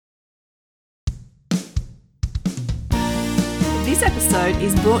This episode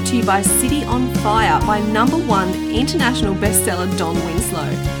is brought to you by City on Fire by #1 international bestseller Don Winslow.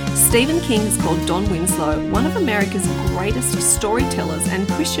 Stephen King has called Don Winslow one of America's greatest storytellers, and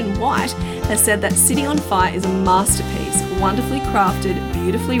Christian White has said that City on Fire is a masterpiece, wonderfully crafted,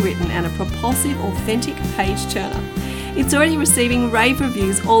 beautifully written, and a propulsive, authentic page-turner. It's already receiving rave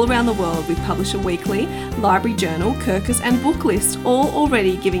reviews all around the world with Publisher Weekly, Library Journal, Kirkus and Booklist, all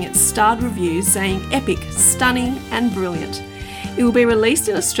already giving it starred reviews saying epic, stunning and brilliant. It will be released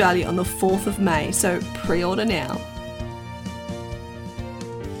in Australia on the 4th of May, so pre-order now.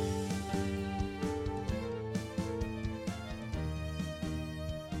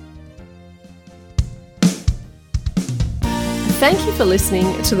 Thank you for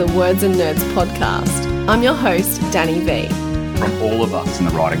listening to the Words and Nerds podcast. I'm your host, Danny V. From all of us in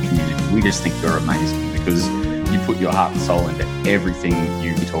the writing community, we just think you're amazing because you put your heart and soul into everything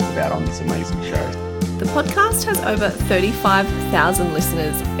you talk about on this amazing show. The podcast has over 35,000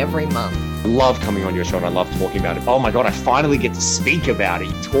 listeners every month. I love coming on your show and I love talking about it. Oh my God, I finally get to speak about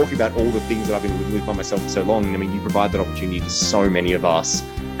it, talk about all the things that I've been living with by myself for so long. I mean, you provide that opportunity to so many of us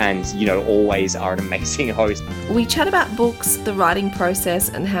and, you know, always are an amazing host. We chat about books, the writing process,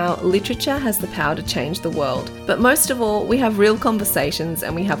 and how literature has the power to change the world. But most of all, we have real conversations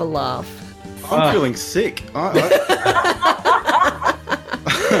and we have a laugh. I'm feeling sick.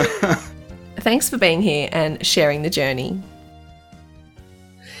 Thanks for being here and sharing the journey.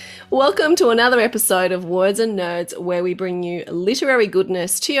 Welcome to another episode of Words and Nerds, where we bring you literary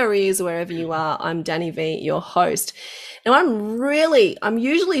goodness to your ears wherever you are. I'm Danny V, your host. Now, I'm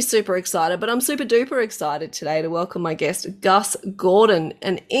usually super excited, but I'm super duper excited today to welcome my guest, Gus Gordon,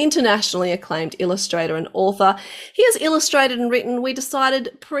 an internationally acclaimed illustrator and author. He has illustrated and written, we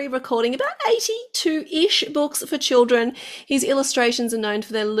decided pre-recording, about 82-ish books for children. His illustrations are known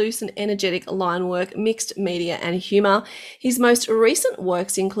for their loose and energetic line work, mixed media and humour. His most recent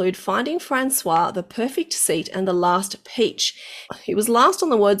works include Finding Francois, The Perfect Seat and The Last Peach. He was last on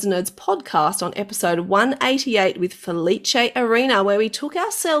the Words and Nerds podcast on episode 188 with Felice Arena, where we took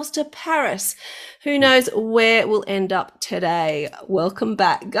ourselves to Paris. Who knows where we'll end up today? Welcome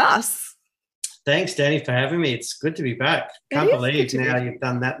back, Gus. Thanks, Danny, for having me. It's good to be back. Can't believe now you've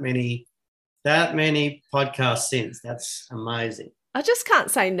done that many podcasts since. That's amazing. I just can't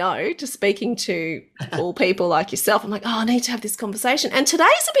say no to speaking to all people like yourself. I'm like, I need to have this conversation. And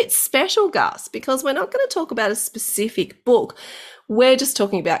today's a bit special, Gus, because we're not going to talk about a specific book. We're just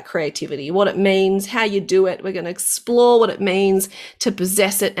talking about creativity, what it means, how you do it. We're going to explore what it means to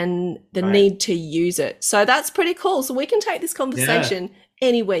possess it and the need to use it. So that's pretty cool. So we can take this conversation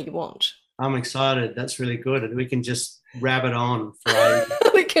anywhere you want. I'm excited. That's really good. We can just rabbit on.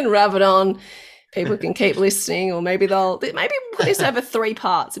 We can rabbit on. People can keep listening, or maybe put this over 3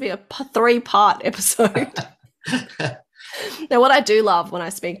 parts. It'll be a 3-part episode. Now, what I do love when I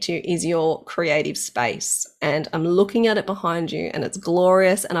speak to you is your creative space, and I'm looking at it behind you and it's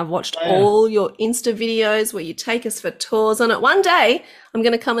glorious, and I've watched all your Insta videos where you take us for tours on it. One day I'm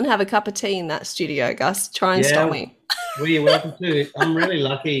going to come and have a cup of tea in that studio, Gus. Try and stop me. Well, you're welcome to. I'm really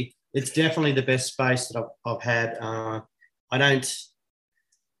lucky. It's definitely the best space that I've had. I don't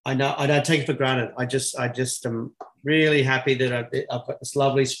take it for granted. I just am really happy that I've got this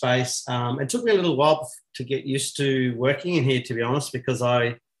lovely space. It took me a little while to get used to working in here, to be honest, because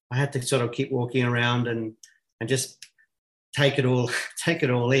I had to sort of keep walking around and just take it all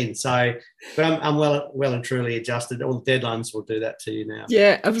in. So, but I'm well and truly adjusted. All the deadlines will do that to you now.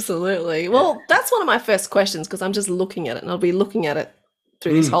 Yeah, absolutely. Well, that's one of my first questions, because I'm just looking at it, and I'll be looking at it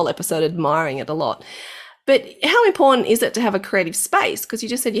through this whole episode, admiring it a lot. But how important is it to have a creative space? Because you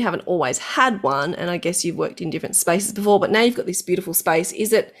just said you haven't always had one, and I guess you've worked in different spaces before, but now you've got this beautiful space.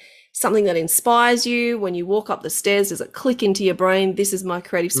 Is it something that inspires you when you walk up the stairs? Does it click into your brain, this is my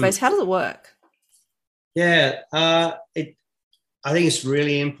creative space? How does it work? Yeah, I think it's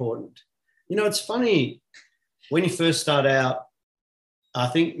really important. You know, it's funny, when you first start out, I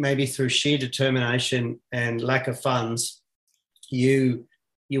think maybe through sheer determination and lack of funds, you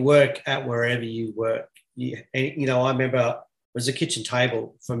work at wherever you work. I remember it was a kitchen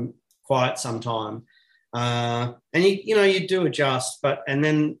table for quite some time, and you do adjust, and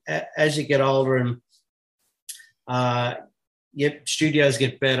then as you get older and studios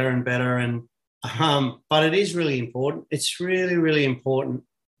get better and better, but it is really important. It's really, really important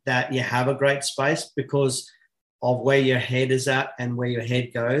that you have a great space because of where your head is at and where your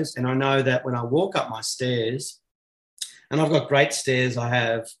head goes. And I know that when I walk up my stairs, and I've got great stairs, I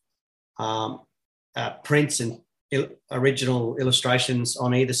have prints and original illustrations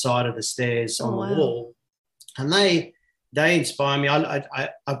on either side of the stairs on the wall, and they inspire me.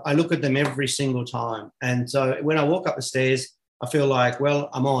 I look at them every single time, and so when I walk up the stairs, I feel like, well,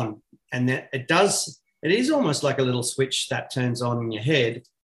 I'm on. And that it is almost like a little switch that turns on in your head.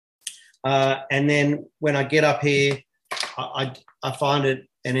 And then when I get up here, I find it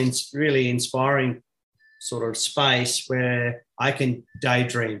an really inspiring sort of space where I can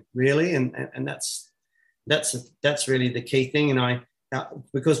daydream, really. And that's really the key thing. And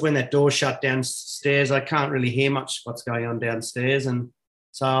because when that door shut downstairs, I can't really hear much what's going on downstairs. And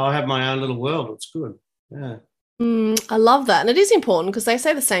so I have my own little world. It's good. Yeah. I love that. And it is important because they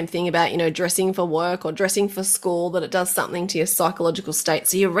say the same thing about, dressing for work or dressing for school, that it does something to your psychological state.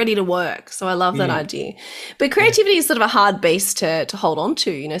 So you're ready to work. So I love that idea. But creativity is sort of a hard beast to hold on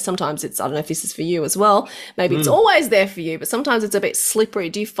to. Sometimes it's, I don't know if this is for you as well. Maybe it's always there for you, but sometimes it's a bit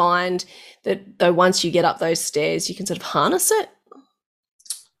slippery. Do you find that though once you get up those stairs, you can sort of harness it?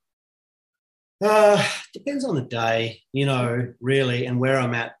 Depends on the day, really, and where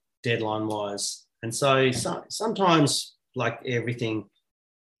I'm at deadline wise. And so sometimes, like everything,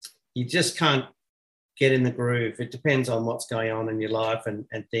 you just can't get in the groove. It depends on what's going on in your life and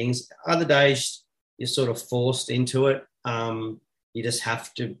things. Other days, you're sort of forced into it. You just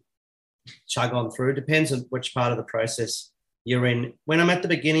have to chug on through. Depends on which part of the process you're in. When I'm at the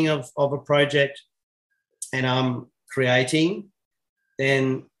beginning of a project and I'm creating,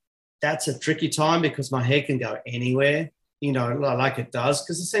 then that's a tricky time because my head can go anywhere. Like it does,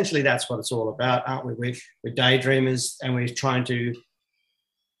 because essentially that's what it's all about, aren't we? We're daydreamers and we're trying to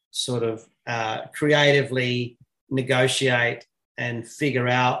sort of creatively negotiate and figure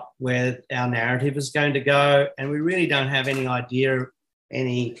out where our narrative is going to go. And we really don't have any idea,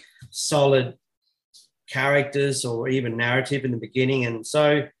 any solid characters or even narrative in the beginning. And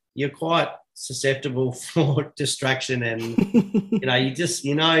so you're quite susceptible for distraction and,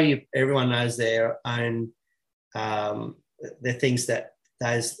 everyone knows their own the things that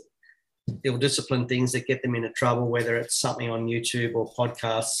those ill-disciplined things that get them into trouble, whether it's something on YouTube or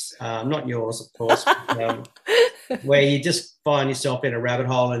podcasts, not yours, of course, where you just find yourself in a rabbit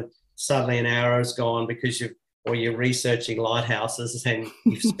hole and suddenly an hour is gone because you're researching lighthouses and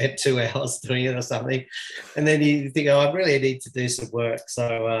you've spent 2 hours doing it or something. And then you think, I really need to do some work.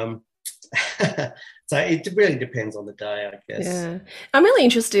 So, so it really depends on the day, I guess. Yeah. I'm really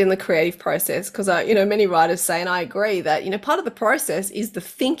interested in the creative process because, many writers say, and I agree, that, part of the process is the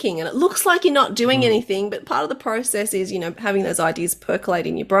thinking, and it looks like you're not doing anything, but part of the process is, having those ideas percolate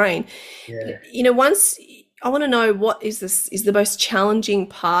in your brain. Yeah. Once I want to know what is the most challenging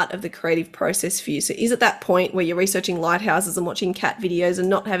part of the creative process for you. So is it that point where you're researching lighthouses and watching cat videos and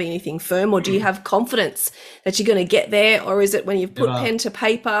not having anything firm, or do you have confidence that you're going to get there, or is it when you've put pen to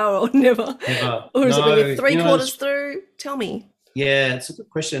paper, or never? Or is it when you're three-quarters through? Tell me. Yeah, it's a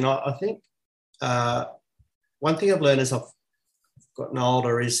good question. I think one thing I've learned as I've gotten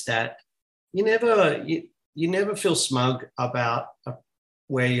older is that you never feel smug about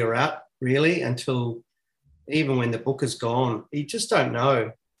where you're at, really, until even when the book is gone. You just don't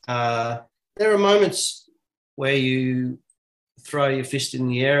know. There are moments where you throw your fist in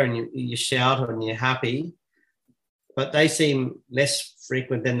the air and you shout and you're happy, but they seem less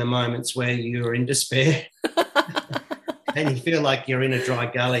frequent than the moments where you're in despair and you feel like you're in a dry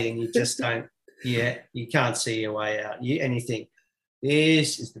gully and you just don't, you can't see your way out. And you think,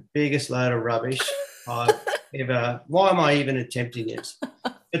 this is the biggest load of rubbish I've ever, why am I even attempting it?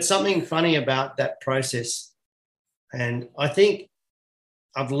 It's something funny about that process. And I think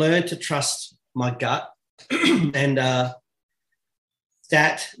I've learned to trust my gut and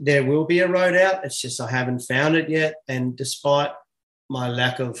that there will be a road out. It's just I haven't found it yet. And despite my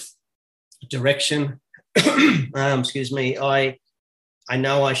lack of direction, I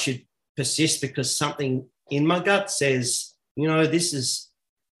know I should persist because something in my gut says, there's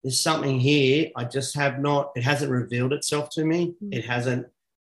something here. I just it hasn't revealed itself to me. It hasn't.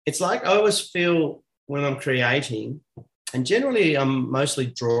 It's like I always feel when I'm creating, and generally I'm mostly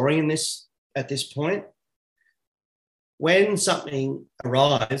drawing at this point, when something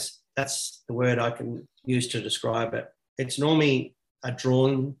arrives, that's the word I can use to describe it. It's normally a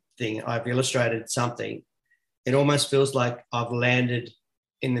drawn thing. I've illustrated something. It almost feels like I've landed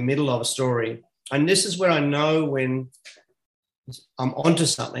in the middle of a story. And this is where I know when I'm onto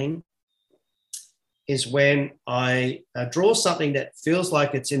something, is when I draw something that feels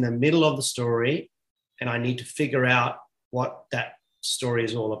like it's in the middle of the story and I need to figure out what that story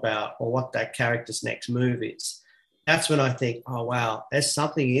is all about or what that character's next move is. That's when I think, oh, wow, there's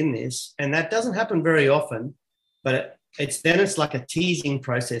something in this. And that doesn't happen very often, but it's like a teasing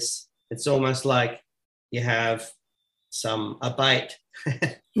process. It's almost like you have a bait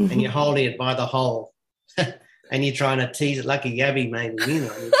and you're holding it by the hole and you're trying to tease it like a yabby, maybe,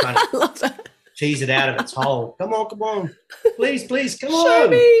 you're trying to tease it out of its hole. Come on. Please, come Show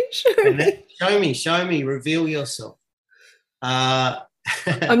on. me, show And me. then, show me, reveal yourself. I'm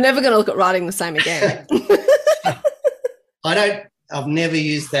never going to look at writing the same again. I've never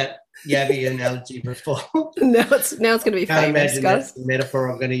used that Yabby analogy before. now it's going to be Can't famous, imagine guys. that's the metaphor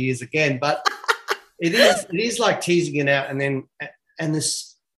I'm going to use again. But it is like teasing it out, and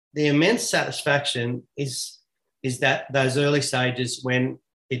the immense satisfaction is that those early stages when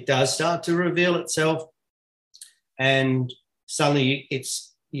it does start to reveal itself, and suddenly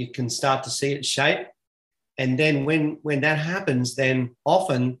you can start to see its shape. And then when that happens, then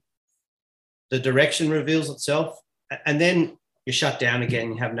often the direction reveals itself, and then you're shut down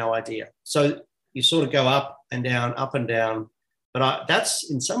again. You have no idea. So you sort of go up and down. But that's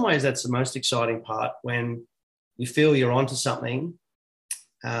in some ways that's the most exciting part, when you feel you're onto something,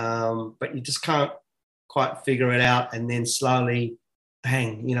 but you just can't quite figure it out, and then slowly,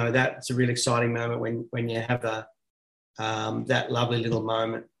 bang! That's a really exciting moment when you have that lovely little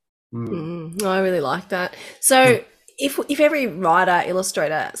moment. I really like that. So if every writer,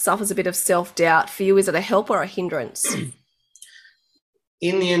 illustrator suffers a bit of self-doubt, for you, is it a help or a hindrance?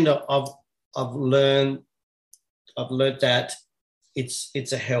 In the end, I've learned that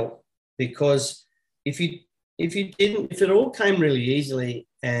it's a help, because if it all came really easily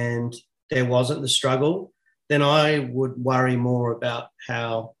and there wasn't the struggle, then I would worry more about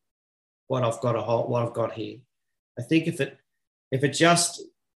what I've got here. I think if it just,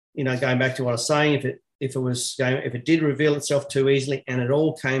 going back to what I was saying, if it did reveal itself too easily and it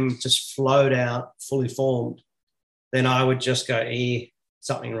all just flowed out fully formed, then I would just go,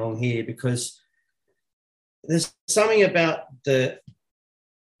 something wrong here, because there's something about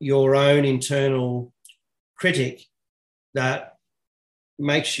your own internal critic that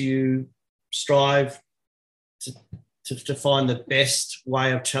makes you strive to find the best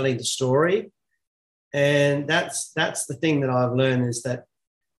way of telling the story. And that's the thing that I've learned, is that,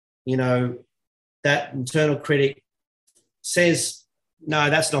 that internal critic says, no,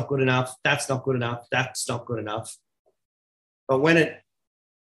 that's not good enough. That's not good enough. That's not good enough. But when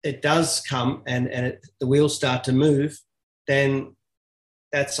it does come and the wheels start to move, then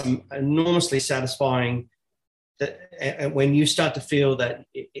that's enormously satisfying. And when you start to feel that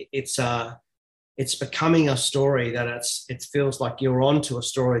it's becoming a story, that it feels like you're onto a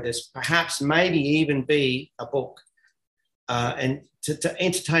story. There's perhaps maybe even be a book, and to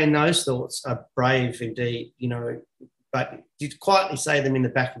entertain those thoughts are brave indeed, but you quietly say them in the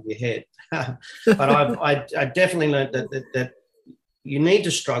back of your head. But I definitely learned that you need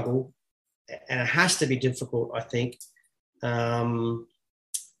to struggle, and it has to be difficult, I think,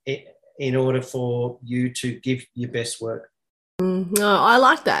 in order for you to give your best work. No, I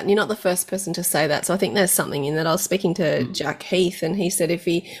like that. You're not the first person to say that. So I think there's something in that. I was speaking to Jack Heath, and he said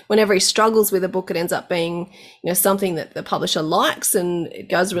whenever he struggles with a book, it ends up being, something that the publisher likes and it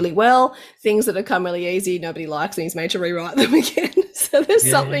goes really well. Things that have come really easy, nobody likes, and he's made to rewrite them again. So there's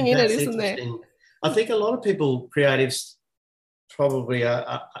something in it, isn't there? I think a lot of people, creatives, probably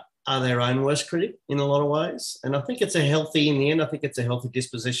are their own worst critic in a lot of ways. And I think in the end, I think it's a healthy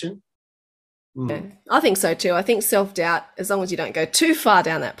disposition. Yeah, I think so too. I think self-doubt, as long as you don't go too far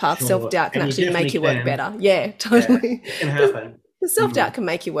down that path, self-doubt can actually make you work better. Yeah, totally. Yeah, it can happen. The self-doubt can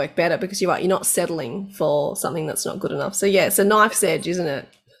make you work better, because you're not settling for something that's not good enough. So yeah, it's a knife's edge, isn't it?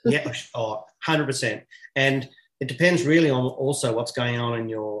 Yeah, 100%. And it depends really on also what's going on in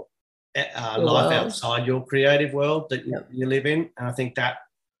your life outside your creative world that you live in. And I think that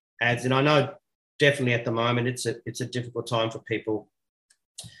adds, and I know definitely at the moment it's a difficult time for people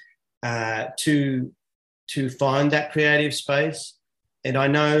to find that creative space. And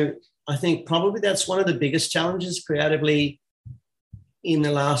I think probably that's one of the biggest challenges creatively in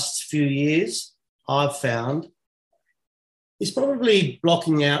the last few years I've found, is probably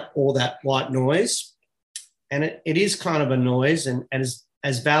blocking out all that white noise. And it is kind of a noise, and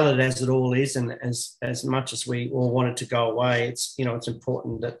as valid as it all is, and as much as we all want it to go away, it's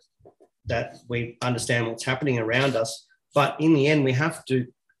important that we understand what's happening around us. But in the end, we have to,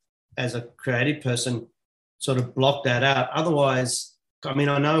 as a creative person, sort of block that out. Otherwise, I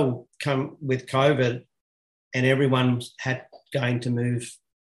know come with COVID and everyone had going to move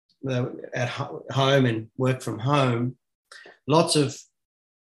at home and work from home, lots of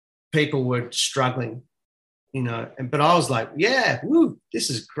people were struggling, but I was like, yeah, woo, this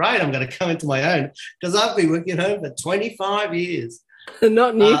is great. I'm going to come into my own, because I've been working at home for 25 years.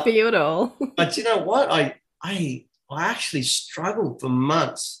 Not new for you at all. But you know what? I actually struggled for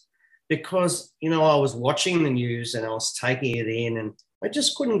months, because, I was watching the news and I was taking it in, and I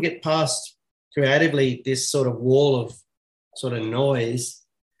just couldn't get past creatively this sort of wall of sort of noise.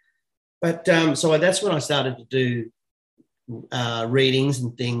 But so that's when I started to do readings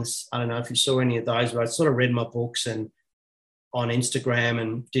and things. I don't know if you saw any of those, but I sort of read my books and on Instagram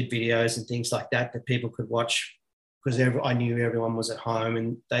and did videos and things like that people could watch, because I knew everyone was at home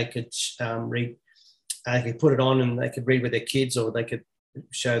and they could read. They could put it on and they could read with their kids, or they could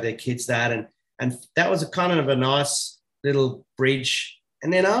show their kids that. And that was a kind of a nice little bridge.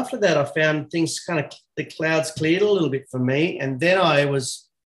 And then after that, I found things kind of, the clouds cleared a little bit for me. And then I was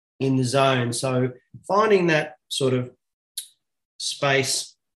in the zone. So finding that sort of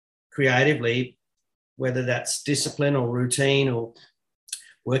space creatively, whether that's discipline or routine or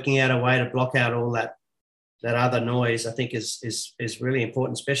working out a way to block out all that other noise, I think is really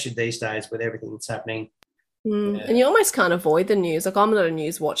important, especially these days with everything that's happening. Yeah. And you almost can't avoid the news. Like, I'm not a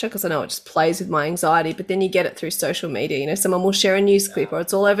news watcher because I know it just plays with my anxiety, but then you get it through social media. You know, someone will share a news clip, or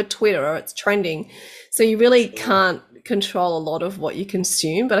it's all over Twitter, or it's trending. So you really can't control a lot of what you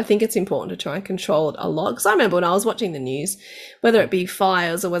consume, but I think it's important to try and control it a lot. Because I remember when I was watching the news, whether it be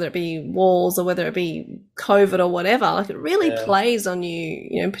fires or whether it be wars or whether it be COVID or whatever, like, it really plays on you,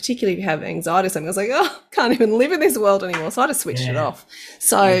 you know, particularly if you have anxiety or something. I was like, oh, can't even live in this world anymore. So I just switched it off.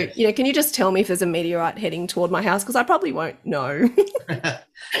 So, you know, can you just tell me if there's a meteorite heading toward my house? Because I probably won't know.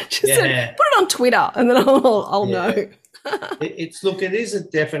 Just put it on Twitter and then I'll know. It is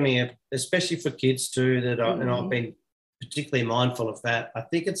definitely, especially for kids too, that and I've been particularly mindful of that. I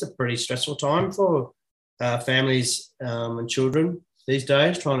think it's a pretty stressful time for families and children these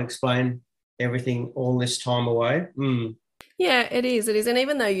days, trying to explain everything all this time away. Yeah, it is. And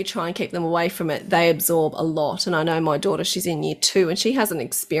even though you try and keep them away from it, they absorb a lot. And I know my daughter, she's in year 2 and she hasn't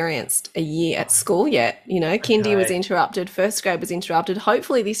experienced a year at school yet. You know, kindy was interrupted, first grade was interrupted.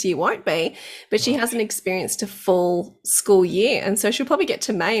 Hopefully this year won't be, but she hasn't experienced a full school year. And so she'll probably get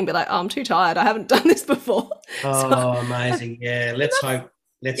to May and be like, oh, I'm too tired. I haven't done this before. Oh, amazing. Yeah, let's hope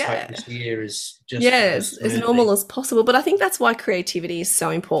this year is just as normal as possible. But I think that's why creativity is so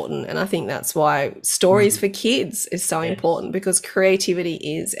important. And I think that's why stories for kids is so important, because creativity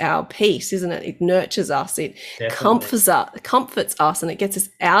is our peace, isn't it? It nurtures us, it comforts us, and it gets us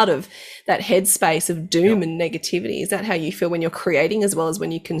out of that headspace of doom and negativity. Is that how you feel when you're creating as well as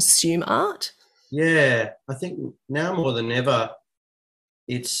when you consume art? Yeah, I think now more than ever,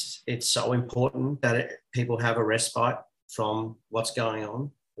 it's so important that people have a respite from what's going on,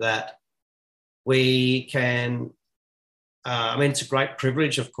 that we can, I mean, it's a great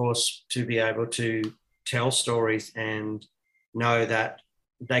privilege, of course, to be able to tell stories and know that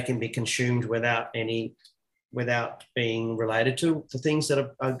they can be consumed without being related to the things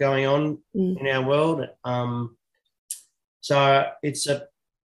that are going on in our world. So it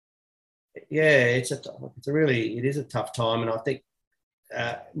is a tough time. And I think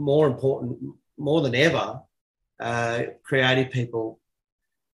more than ever, creative people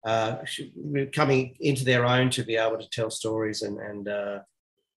coming into their own to be able to tell stories and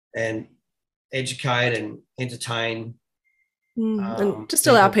educate and entertain. And just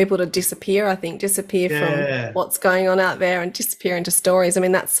allow people to disappear, I think, from what's going on out there and disappear into stories. I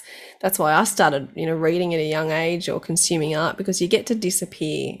mean, that's why I started, you know, reading at a young age or consuming art, because you get to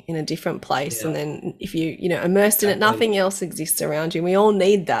disappear in a different place. And then if you know, immersed in it, nothing else exists around you. And we all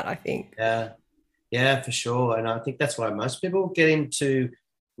need that, I think. Yeah, for sure. And I think that's why most people get into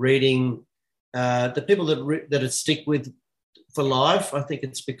reading. The people that stick with for life, I think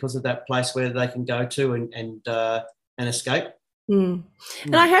it's because of that place where they can go to and escape. And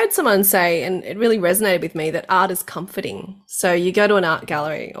I heard someone say, and it really resonated with me, that art is comforting. So you go to an art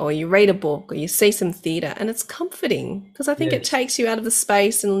gallery or you read a book or you see some theatre and it's comforting, because I think it takes you out of the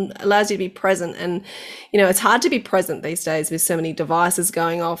space and allows you to be present. And, you know, it's hard to be present these days with so many devices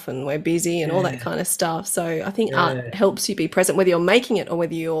going off and we're busy and all that kind of stuff. So I think art helps you be present, whether you're making it or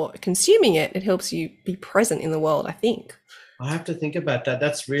whether you're consuming it. It helps you be present in the world, I think. I have to think about that.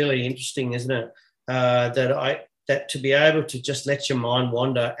 That's really interesting, isn't it? That to be able to just let your mind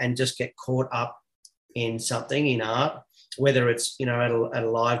wander and just get caught up in something in art, whether it's, you know, at a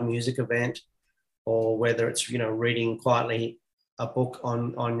live music event or whether it's, you know, reading quietly a book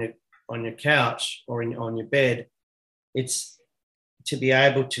on your couch or on your bed. It's to be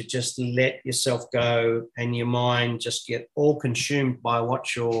able to just let yourself go and your mind just get all consumed by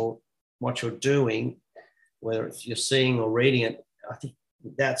what you're doing, whether it's you're seeing or reading it. I think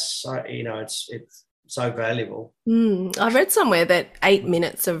that's, you know, it's so valuable. I read somewhere that 8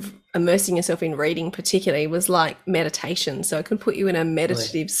 minutes of immersing yourself in reading particularly was like meditation. So it can put you in a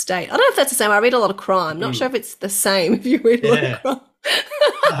meditative state. I don't know if that's the same. I read a lot of crime. Not sure if it's the same if you read a lot of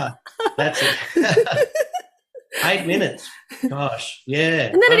crime. That's it. 8 minutes. Gosh, yeah.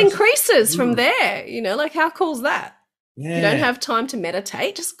 And then it increases from there, you know, like how cool is that? Yeah. If you don't have time to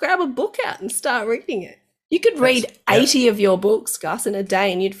meditate, just grab a book out and start reading it. You could read That's- 80 of your books, Gus, in a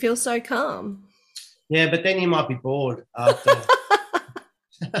day and you'd feel so calm. Yeah, but then you might be bored after.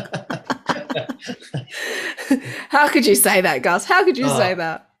 How could you say that, Gus? How could you say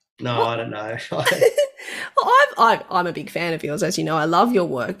that? No, I don't know. Well, I'm a big fan of yours, as you know. I love your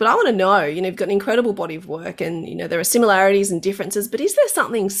work, but I want to know, you've got an incredible body of work and, there are similarities and differences, but is there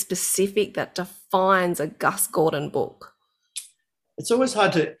something specific that defines a Gus Gordon book? It's always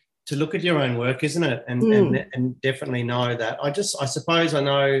hard to look at your own work, isn't it? And definitely know that. I suppose I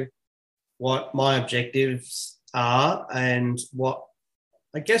know what my objectives are and what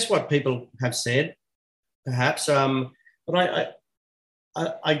people have said, perhaps. But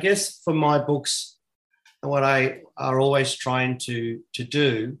I guess for my books, what I are always trying to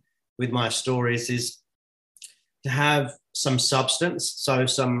do with my stories is to have some substance, so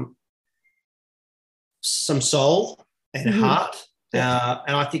some soul and heart.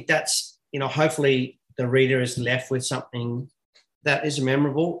 And I think that's, hopefully the reader is left with something that is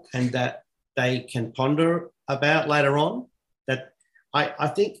memorable and that they can ponder about later on. That I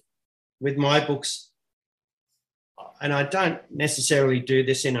think with my books, and I don't necessarily do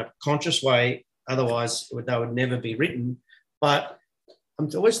this in a conscious way, otherwise they would never be written, but I'm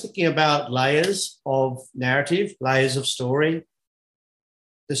always thinking about layers of narrative, layers of story.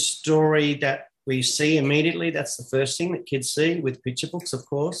 The story that we see immediately, that's the first thing that kids see with picture books, of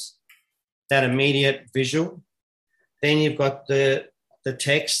course, that immediate visual. Then you've got the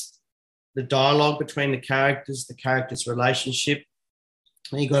text, the dialogue between the characters' relationship.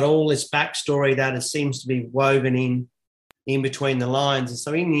 And you've got all this backstory that it seems to be woven in between the lines. And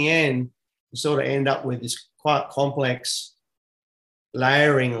so in the end, you sort of end up with this quite complex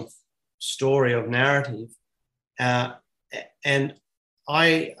layering of story, of narrative. And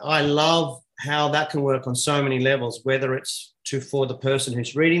I love how that can work on so many levels, whether it's for the person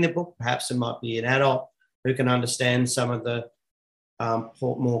who's reading the book, perhaps it might be an adult who can understand some of the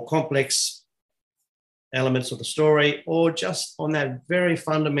more complex elements of the story, or just on that very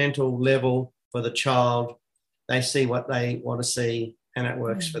fundamental level for the child, they see what they want to see and it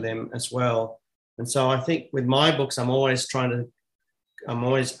works for them as well. And so I think with my books, I'm always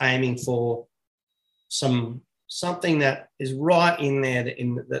aiming for something that is right in there,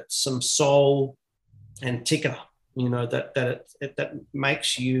 that some soul and ticker, that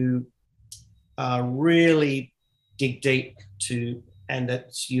makes you really dig deep to, and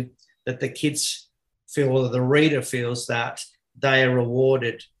that the kids feel, or the reader feels, that they are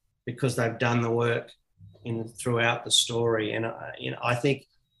rewarded because they've done the work throughout the story. And I think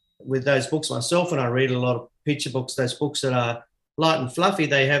with those books myself, and I read a lot of picture books, those books that are light and fluffy,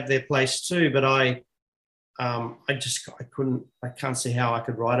 they have their place too. But I can't see how I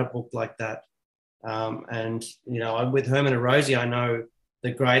could write a book like that. And with Herman and Rosie, I know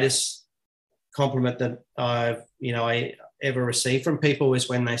the greatest compliment that I ever received from people is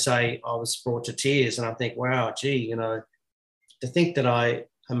when they say I was brought to tears, and I think, wow, gee, to think that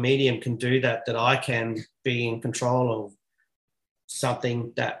a medium can do that I can be in control of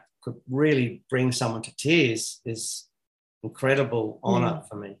something that could really bring someone to tears is incredible honor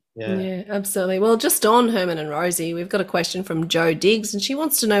for me. Yeah, absolutely. Well, just on Herman and Rosie, we've got a question from Jo Diggs, and she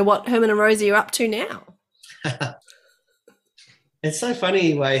wants to know what Herman and Rosie are up to now. It's so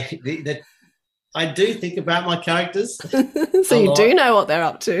funny that I do think about my characters. So you do know what they're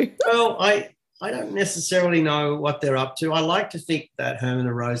up to. Well, I don't necessarily know what they're up to. I like to think that Herman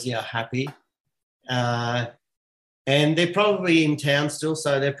and Rosie are happy. And they're probably in town still,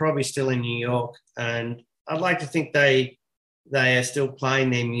 so they're probably still in New York. And I'd like to think they are still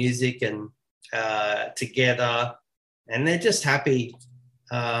playing their music and together, and they're just happy.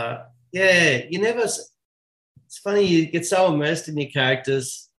 It's funny, you get so immersed in your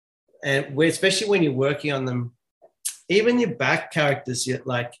characters, and especially when you're working on them, even your back characters,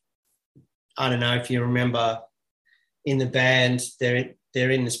 I don't know if you remember in the band, they're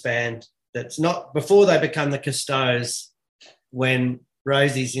in this band that's not before they become the Cousteaus, when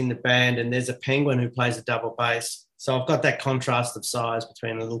Rosie's in the band and there's a penguin who plays a double bass. So I've got that contrast of size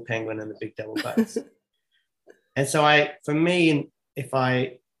between the little penguin and the big double bass. And so I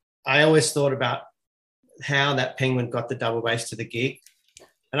always thought about how that penguin got the double bass to the gig.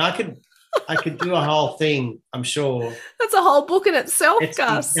 And I could do a whole thing, I'm sure. That's a whole book in itself,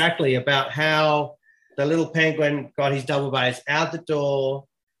 Gus. Exactly, about how the little penguin got his double bass out the door,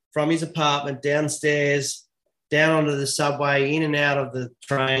 from his apartment, downstairs, down onto the subway, in and out of the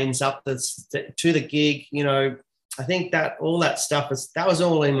trains, up to the gig. I think that all that stuff was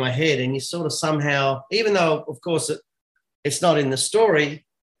all in my head. And you sort of somehow, even though, of course, it's not in the story,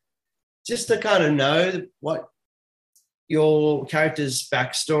 just to kind of know what your character's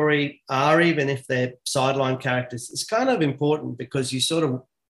backstory are, even if they're sideline characters, is kind of important because you sort of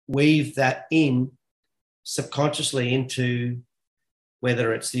weave that in subconsciously into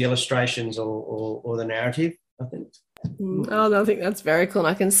whether it's the illustrations or the narrative, I think. Oh, no, I think that's very cool.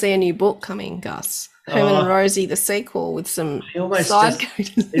 And I can see a new book coming, Gus. Herman and Rosie, the sequel with some side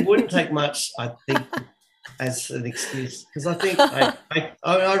characters. It wouldn't take much, I think, as an excuse, because I think,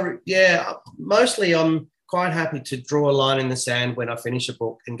 mostly I'm quite happy to draw a line in the sand when I finish a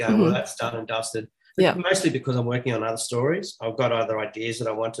book and go, well, that's done and dusted. Yeah. Mostly because I'm working on other stories. I've got other ideas that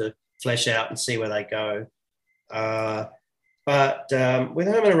I want to flesh out and see where they go. But with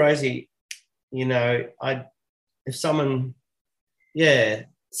Herman and Rosie, you know, if someone,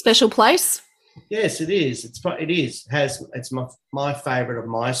 special place. Yes, it is. It's my favourite of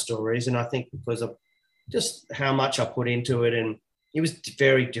my stories, and I think because of just how much I put into it, and it was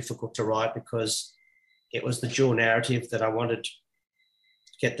very difficult to write because it was the dual narrative that I wanted to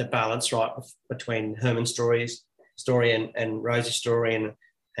get the balance right between Herman's story and Rosie's story,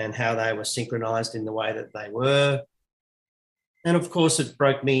 and how they were synchronised in the way that they were. And of course, it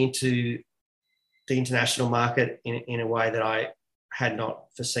broke me into the international market in a way that I had not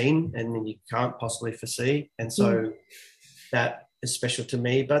foreseen, and you can't possibly foresee. And so that is special to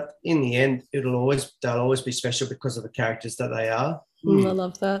me. But in the end, they'll always be special because of the characters that they are. I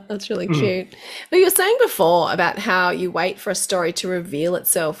love that. That's really cute. But you were saying before about how you wait for a story to reveal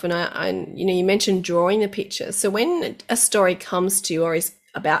itself, and you mentioned drawing the picture. So when a story comes to you or is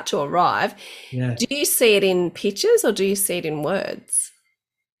about to arrive, do you see it in pictures or do you see it in words?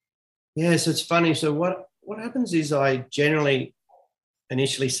 Yes, it's funny. So what happens is I generally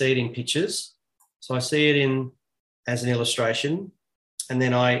initially see it in pictures. So I see it as an illustration, and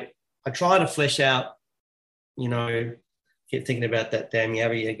then I try to flesh out, keep thinking about that damn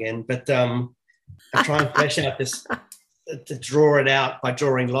Yabby again, but I try and flesh out this, to draw it out by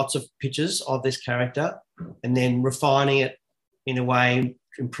drawing lots of pictures of this character and then refining it in a way,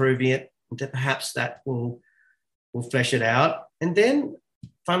 improving it, and perhaps that will flesh it out. And then,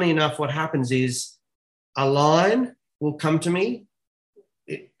 funny enough, what happens is a line will come to me.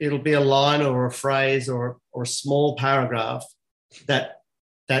 It'll be a line or a phrase or a small paragraph that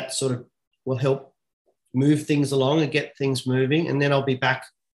sort of will help move things along and get things moving. And then I'll be back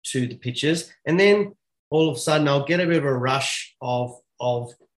to the pictures. And then all of a sudden I'll get a bit of a rush of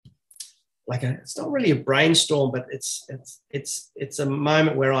like it's not really a brainstorm, but it's a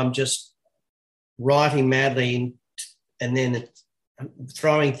moment where I'm just writing madly and then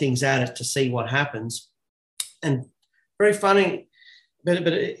throwing things at it to see what happens. And very funny, but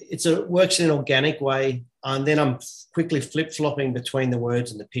it works in an organic way. And then I'm quickly flip-flopping between the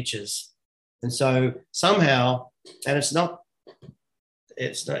words and the pictures. And so somehow, and it's not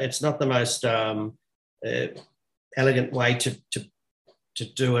the most elegant way to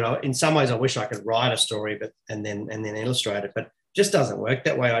do it. In some ways, I wish I could write a story, and then illustrate it, but it just doesn't work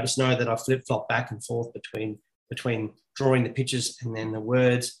that way. I just know that I flip-flop back and forth between drawing the pictures and then the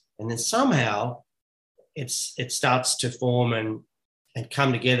words, and then somehow it starts to form and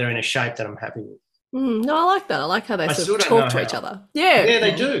come together in a shape that I'm happy with. No, I like that. I like how they sort of talk to each other. Yeah,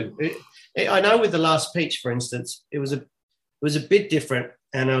 they do. I know with The Last Peach, for instance, it was a bit different,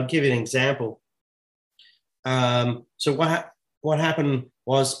 and I'll give you an example. So what happened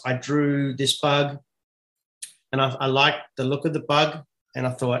was I drew this bug, and I liked the look of the bug, and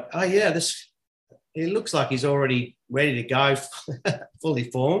I thought, oh yeah, it looks like he's already ready to go,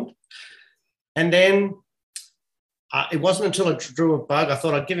 fully formed. And then it wasn't until I drew a bug, I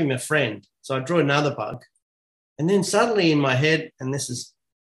thought I'd give him a friend. So I drew another bug. And then suddenly in my head, and this is,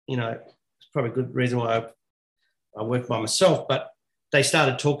 it's probably a good reason why I work by myself, but they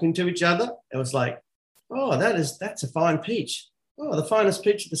started talking to each other. It was like, oh, that's a fine peach. Oh, the finest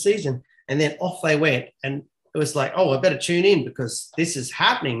peach of the season. And then off they went. And it was like, oh, I better tune in because this is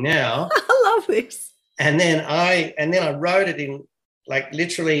happening now. I love this. And then I wrote it in like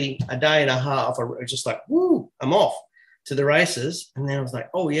literally a day and a half. I was just like, woo, I'm off to the races. And then I was like,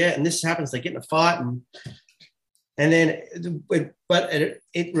 oh yeah, and this happens. They get in a fight, and then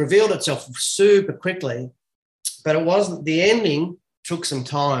it revealed itself super quickly. But it wasn't. The ending took some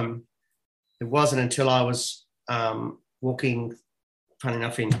time. It wasn't until I was walking, funny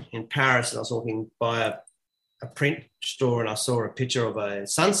enough, in Paris, and I was walking by a print store, and I saw a picture of a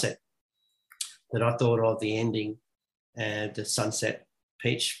sunset that I thought of the ending and the sunset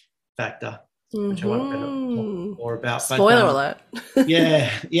peach factor, which I won't talk more about. Spoiler alert.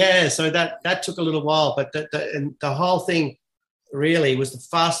 yeah. So that took a little while, but the whole thing really was the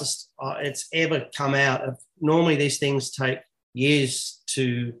fastest it's ever come out. Normally these things take years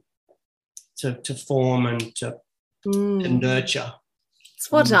to form and to nurture.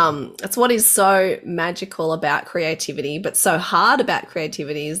 It's what is so magical about creativity, but so hard about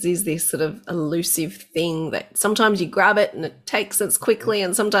creativity is this sort of elusive thing that sometimes you grab it and it takes us quickly,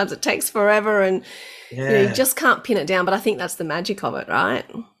 and sometimes it takes forever, and you just can't pin it down. But I think that's the magic of it, right?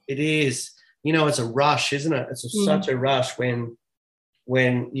 It is. It's a rush, isn't it? It's such a rush when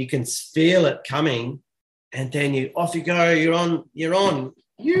you can feel it coming, and then off you go. You're on,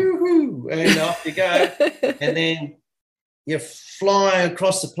 yoo-hoo, and off you go, and then you fly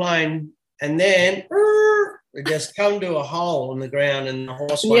across the plane, and then we just come to a hole in the ground, and the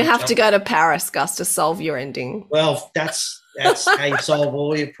horse. You have to go to Paris, Gus, to solve your ending. Well, that's how you solve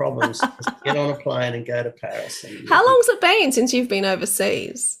all your problems. Just get on a plane and go to Paris. How long's it been since you've been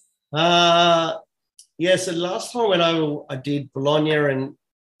overseas? So the last time I went over, I did Bologna, and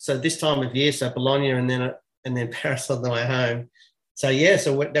so this time of year, so Bologna, and then Paris on the way home. So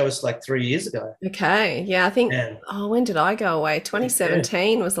that was like 3 years ago. Okay, yeah, I think. When did I go away?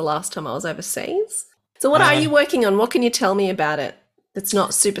 2017 was the last time I was overseas. So, what are you working on? What can you tell me about it that's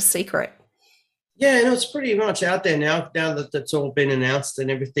not super secret? Yeah, it's pretty much out there now that it's all been announced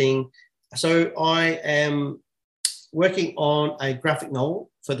and everything. So, I am working on a graphic novel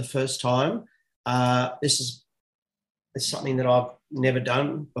for the first time. This is something that I've never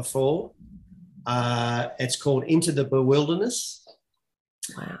done before. It's called Into the Bewilderness.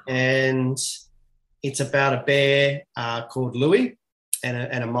 Wow. And it's about a bear called Louis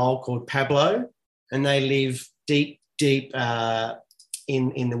and a mole called Pablo, and they live deep in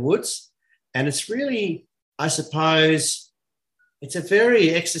the woods. And it's really, I suppose, it's a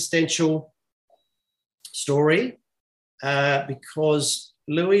very existential story because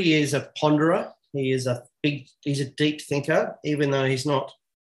Louis is a ponderer. He's a deep thinker, even though he's not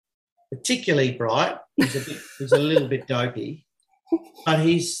particularly bright. He's a little bit dopey. But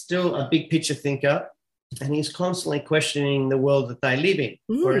he's still a big picture thinker, and he's constantly questioning the world that they live in.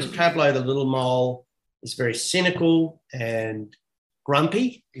 Whereas Pablo, the little mole, is very cynical and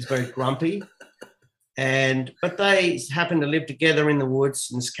grumpy. He's very grumpy. But they happen to live together in the woods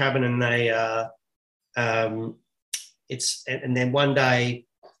in this cabin, and and then one day,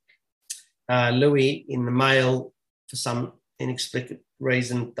 Louis, in the mail, for some inexplicable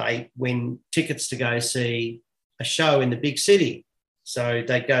reason, they win tickets to go see a show in the big city. So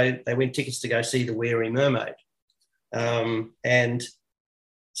they win tickets to go see The Weary Mermaid. And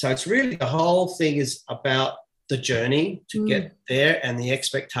so it's really, the whole thing is about the journey to get there and the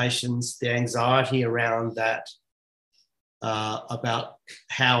expectations, the anxiety around that, about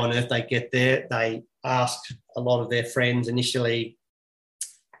how on earth they get there. They asked a lot of their friends initially,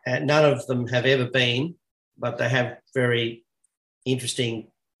 and none of them have ever been, but they have very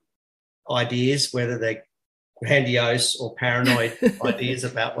interesting ideas, whether they're grandiose or paranoid ideas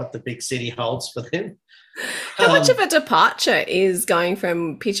about what the big city holds for them. How much of a departure is going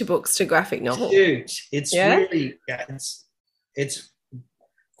from picture books to graphic novel? Huge. It's really, it's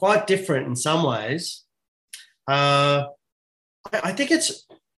quite different in some ways. I think it's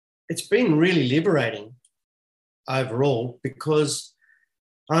been really liberating overall, because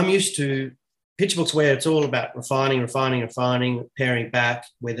I'm used to picture books where it's all about refining, paring back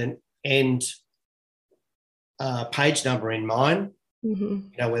with an end page number in mind.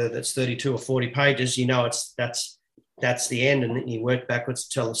 Whether that's 32 or 40 pages, that's the end, and then you work backwards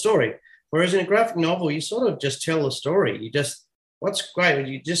to tell the story. Whereas in a graphic novel, you sort of just tell the story. What's great,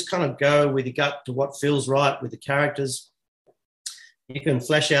 you just kind of go with your gut to what feels right with the characters. You can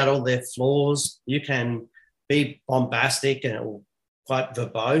flesh out all their flaws. You can be bombastic and quite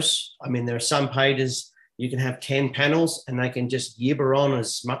verbose. I mean, there are some pages you can have 10 panels and they can just gibber on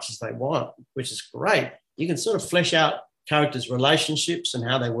as much as they want, which is great. You can sort of flesh out characters' relationships and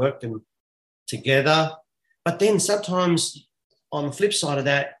how they work together. But then sometimes on the flip side of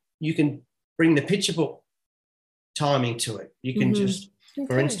that, you can bring the picture book timing to it. You can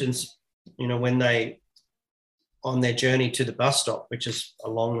for instance, when they on their journey to the bus stop, which is a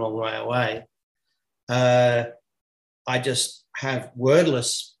long, long way away, I just have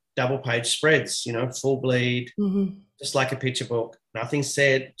wordless double-page spreads, full bleed, just like a picture book. Nothing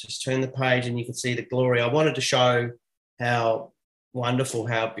said, just turn the page and you can see the glory. I wanted to show how wonderful,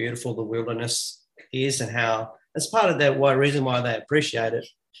 how beautiful the wilderness is, and how that's part of that reason why they appreciate it,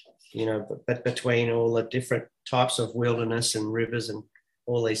 but between all the different types of wilderness and rivers and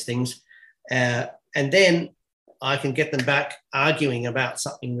all these things. And then I can get them back arguing about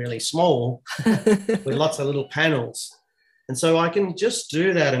something really small with lots of little panels. And so I can just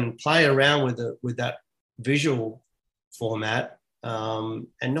do that and play around with that visual format, and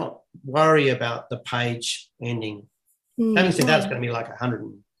not worry about the page ending. Having said that, it's going to be like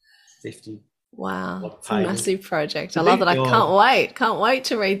 150 Wow. What It's a pain. massive project. It's a I love big that. I job. can't wait. Can't wait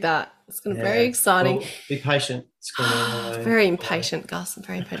to read that. It's going to be very Yeah. exciting. Well, be patient. It's gonna, Very impatient, Gus. I'm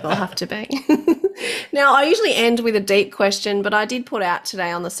very impatient. I'll have to be. Now, I usually end with a deep question, but I did put out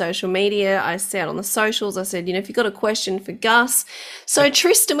today on the social media. I said on the socials, I said, if you've got a question for Gus. So,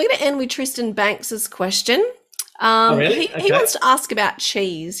 Tristan, we're going to end with Tristan Banks's question. Oh, really? He Okay. wants to ask about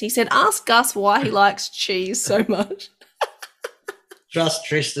cheese. He said, ask Gus why he likes cheese so much. Trust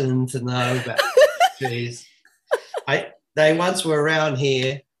Tristan to know about cheese. They once were around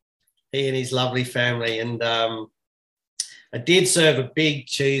here, he and his lovely family, and I did serve a big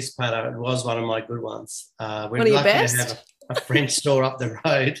cheese platter. It was one of my good ones. We're One of your lucky best? to have a French store up the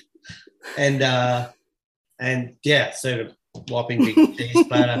road, and yeah, served a whopping big cheese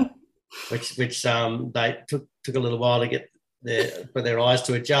platter, which they took a little while to get for their eyes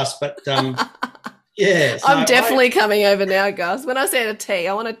to adjust, but yeah. So I'm definitely coming over now, Gus. When I said a tea,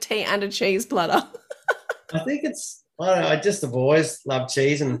 I want a tea and a cheese platter. I think I don't know, I just have always loved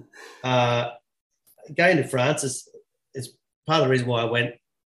cheese, and going to France is part of the reason why I went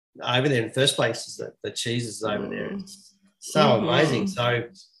over there in the first place, is that the cheese is over there. It's so amazing. So,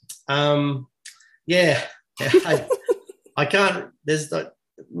 yeah, I can't.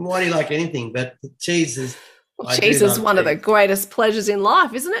 Why do you like anything? But the cheese is. Well, cheese is one of the greatest pleasures in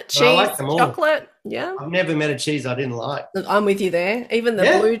life, isn't it? Cheese, I like them all. chocolate. Yeah. I've never met a cheese I didn't like. I'm with you there. Even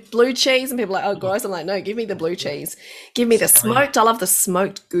the blue cheese, and people are like, oh, gross. I'm like, no, give me the blue cheese. Give me the smoked. I love the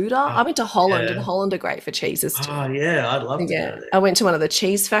smoked Gouda. I went to Holland, and Holland are great for cheeses too. Oh, yeah, I'd love to go there. I went to one of the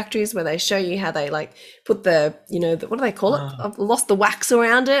cheese factories where they show you how they put the, what do they call it? I've lost the wax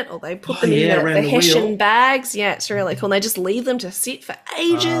around it, or they put them in the Hessian wheel. bags. Yeah, it's really cool. And they just leave them to sit for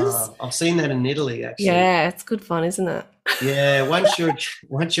ages. I've seen that in Italy, actually. Yeah, it's good fun, isn't it? Yeah, once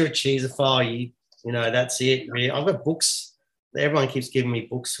you're a cheeseophile, you know, that's it. Really. I've got books. Everyone keeps giving me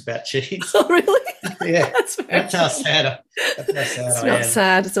books about cheese. Oh, really? Yeah, That's how sad It's I not am.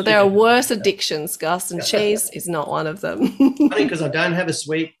 sad. So there are worse addictions, Gus, and cheese is not one of them. Funny, because I don't have a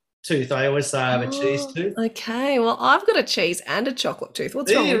sweet tooth. I always say I have a cheese tooth. Okay, well, I've got a cheese and a chocolate tooth.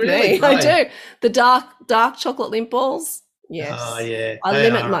 What's Do wrong you with really? me? I do. The dark chocolate lint balls. Yes. Oh, yeah. I They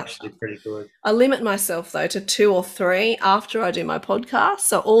limit are my- actually pretty good. I limit myself though to 2 or 3 after I do my podcast.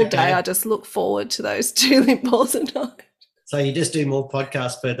 So all day Okay. I just look forward to those 2 lint balls a night. So you just do more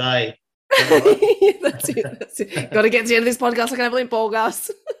podcasts per day. That's it. Got to get to the end of this podcast. I can have a lint ball, Gus.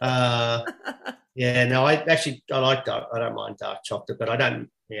 Yeah, no, I like dark. I don't mind dark chocolate, but I don't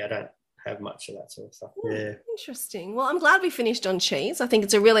have much of that sort of stuff. Yeah. Interesting. Well, I'm glad we finished on cheese. I think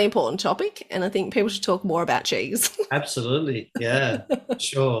it's a really important topic, and I think people should talk more about cheese. Absolutely. Yeah,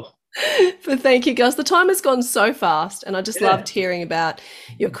 sure. But thank you, Gus. The time has gone so fast, and I just loved hearing about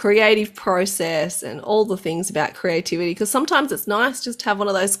your creative process and all the things about creativity, because sometimes it's nice just to have one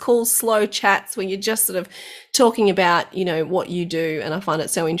of those cool, slow chats where you're just sort of talking about, what you do, and I find it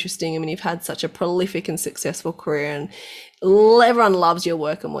so interesting. I mean, you've had such a prolific and successful career, and everyone loves your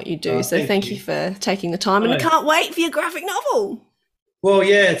work and what you do. So thank you for taking the time, and I can't wait for your graphic novel. Well,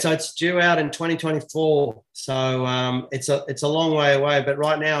 yeah, so it's due out in 2024. So it's a long way away, but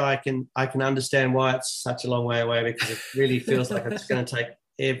right now I can understand why it's such a long way away, because it really feels like it's going to take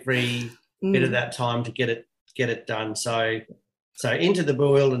every bit of that time to get it done. So Into the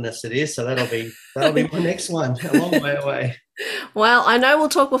Wilderness it is. So that'll be my next one. A long way away. Well, I know we'll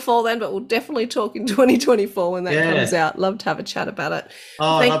talk before then, but we'll definitely talk in 2024 when that comes out. Love to have a chat about it.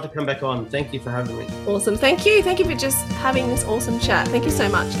 Oh, I'd love to come back on. Thank you for having me. Awesome. Thank you. Thank you for just having this awesome chat. Thank you so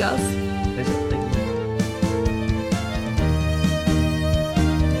much, Gus. Pleasure.